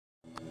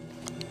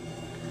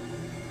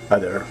Hi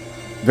there,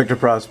 Victor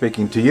Pross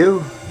speaking to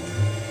you,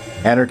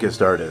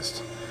 Anarchist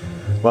artist.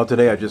 Well,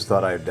 today I just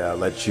thought I'd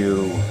let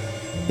you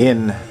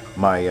in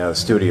my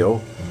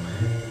studio,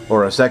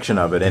 or a section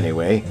of it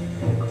anyway,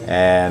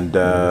 and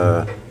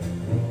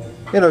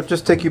you know,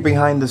 just take you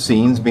behind the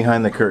scenes,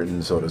 behind the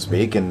curtain, so to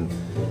speak, and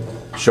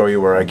show you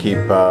where I keep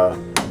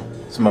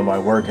some of my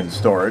work in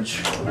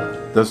storage.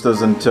 This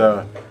doesn't,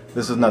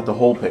 this is not the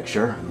whole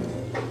picture,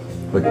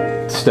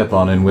 but step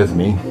on in with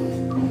me.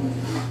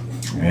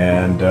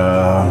 And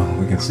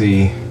we can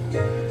see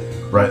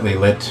brightly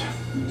lit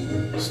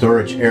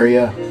storage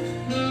area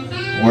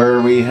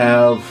where we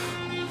have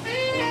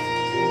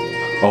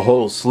a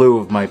whole slew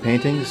of my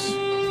paintings,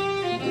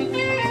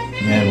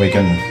 and we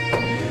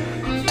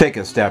can take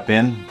a step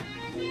in,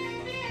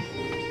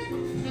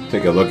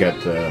 take a look at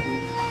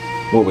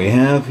what we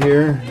have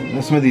here.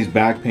 Some of these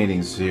back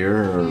paintings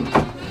here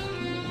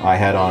I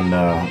had on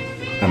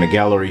a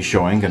gallery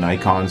showing, an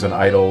Icons and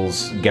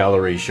Idols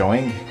gallery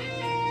showing.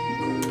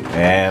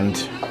 And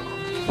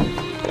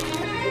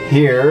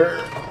here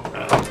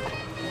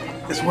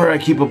is where I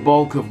keep a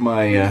bulk of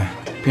my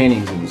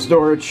paintings in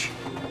storage.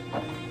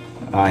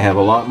 I have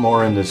a lot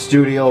more in the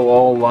studio,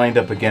 all lined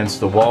up against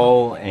the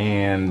wall,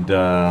 and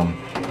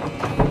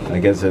I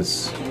guess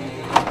it's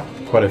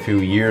quite a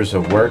few years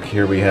of work.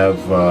 Here we have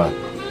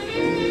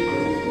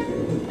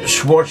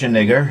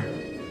Schwarzenegger,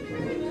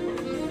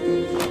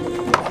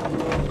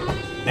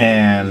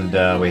 and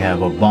we have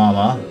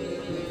Obama.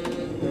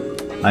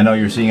 I know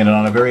you're seeing it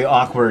on a very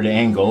awkward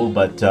angle,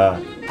 but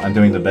I'm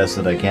doing the best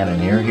that I can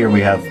in here. Here we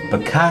have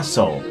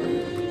Picasso,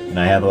 and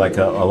I have like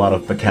a lot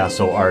of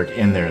Picasso art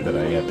in there that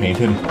I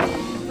painted.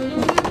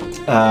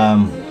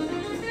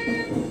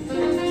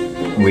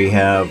 We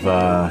have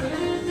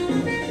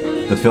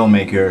the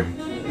filmmaker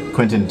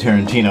Quentin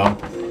Tarantino,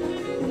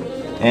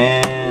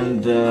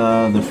 and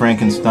the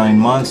Frankenstein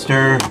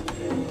monster,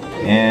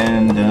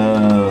 and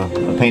a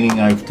painting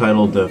I've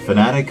titled The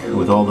Fanatic,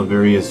 with all the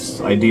various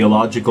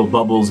ideological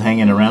bubbles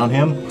hanging around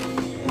him.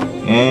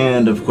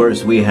 And of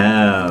course we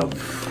have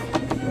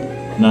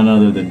none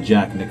other than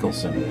Jack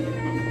Nicholson,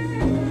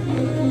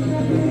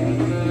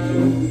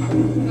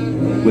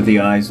 with the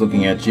eyes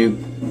looking at you,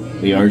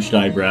 the arched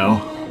eyebrow.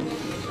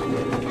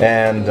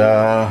 And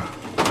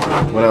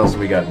what else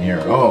we got in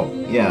here? Oh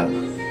yeah,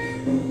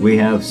 we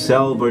have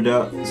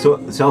Salvador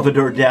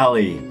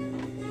Dali,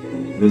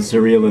 the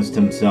surrealist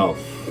himself,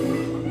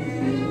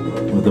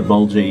 with a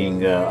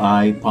bulging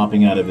eye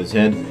popping out of his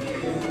head.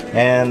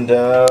 And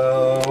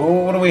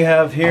what do we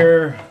have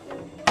here?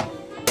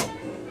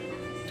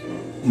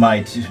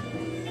 My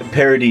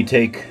parody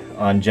take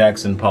on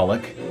Jackson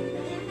Pollock,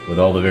 with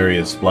all the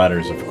various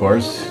splatters, of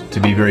course, to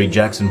be very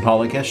Jackson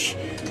Pollock-ish.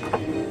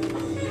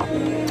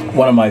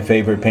 One of my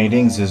favorite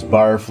paintings is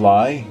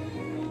Barfly.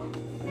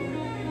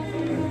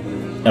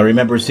 I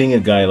remember seeing a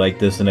guy like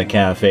this in a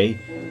cafe.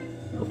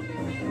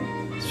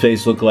 His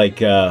face looked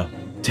like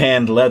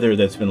tanned leather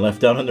that's been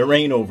left out in the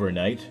rain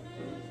overnight.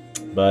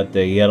 But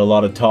he had a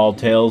lot of tall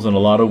tales and a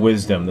lot of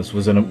wisdom. This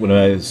was when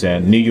I was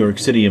in New York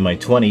City in my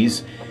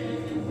 20s.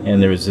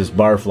 And there was this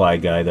Barfly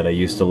guy that I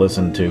used to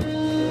listen to.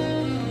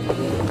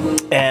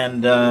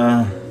 And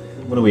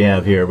what do we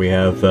have here? We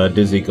have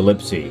Dizzy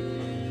Gillespie.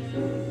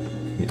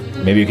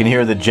 Maybe you can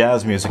hear the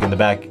jazz music in the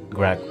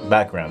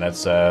background.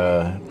 That's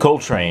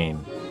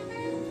Coltrane,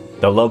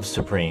 The Love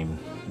Supreme,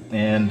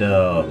 and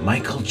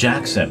Michael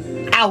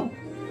Jackson. Ow!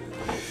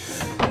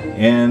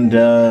 And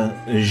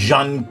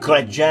Jean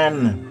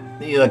Chrétien,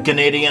 the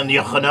Canadian,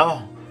 you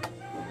know.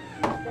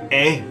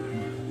 Eh?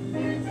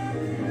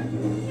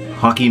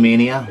 Hockey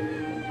Mania.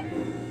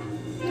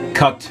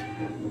 Cucked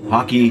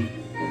hockey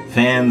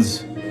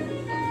fans.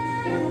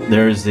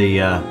 There's the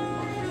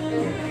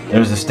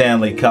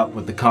Stanley Cup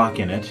with the cock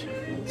in it,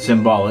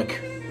 symbolic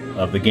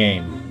of the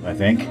game, I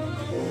think.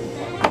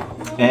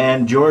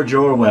 And George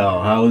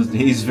Orwell,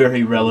 he's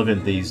very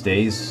relevant these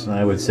days,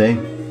 I would say.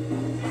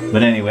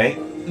 But anyway,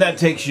 that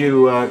takes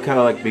you kind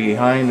of like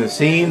behind the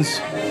scenes.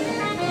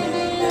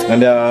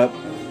 And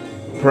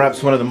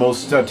perhaps one of the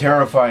most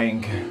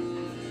terrifying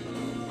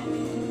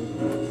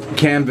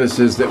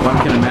canvases that one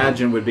can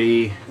imagine would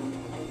be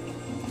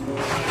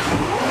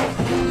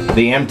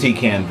the empty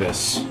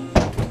canvas.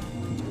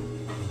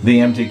 The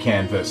empty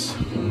canvas,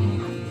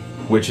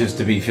 which is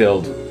to be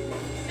filled.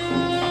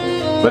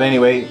 But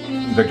anyway,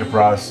 Victor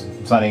Pross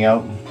signing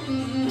out.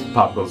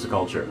 Pop goes the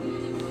culture.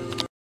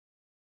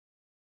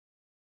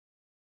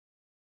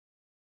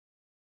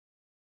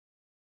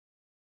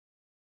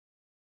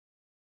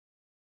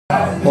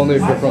 Only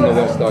if you're from the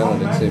West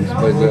Island, it seems.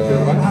 But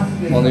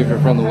only if you're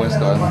from the West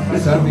Island. What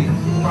does that mean?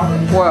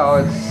 Well,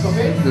 it's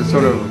the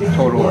sort of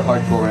total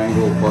hardcore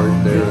angle part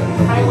there that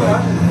nobody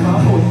likes.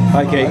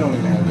 Hi, Kate. I don't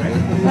even have it.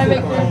 Hi,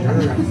 Victor.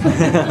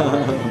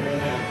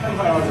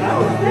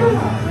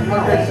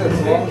 Like I said,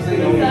 as long as they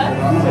don't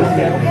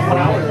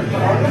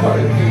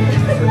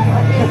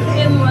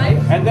In life?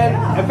 And then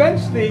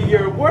eventually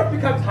your worth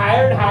becomes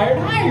higher and higher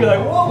and higher. You're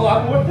like, whoa,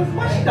 I'm worth this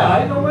much now. I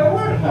know my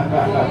worth. I'm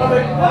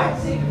like, what?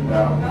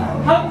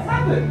 How does this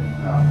happen?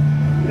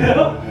 You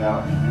know?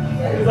 Yeah.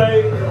 It's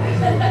like,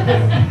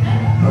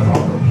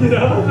 You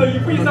know? So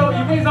you put yourself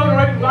in the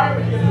right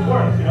environment, you get to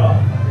work, you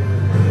know?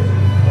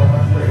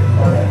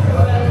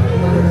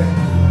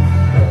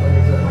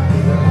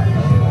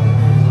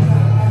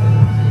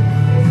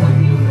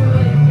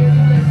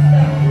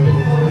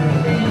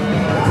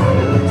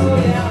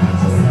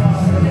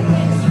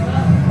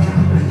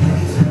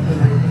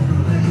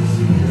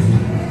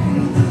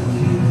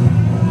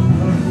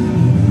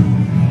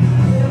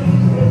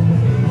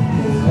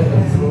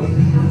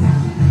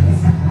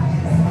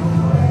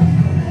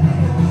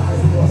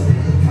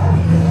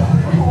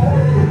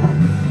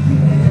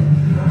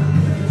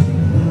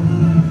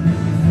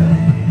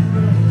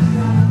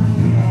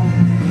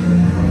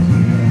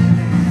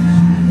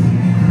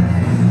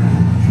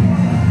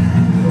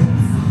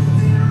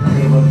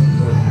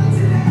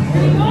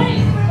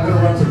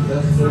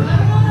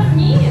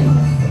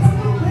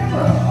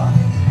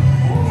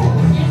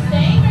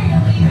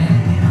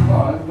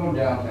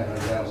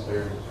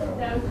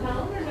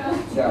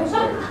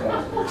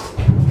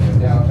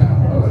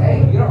 Downtown. Oh,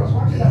 hey, you know, I was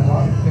watching that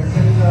one.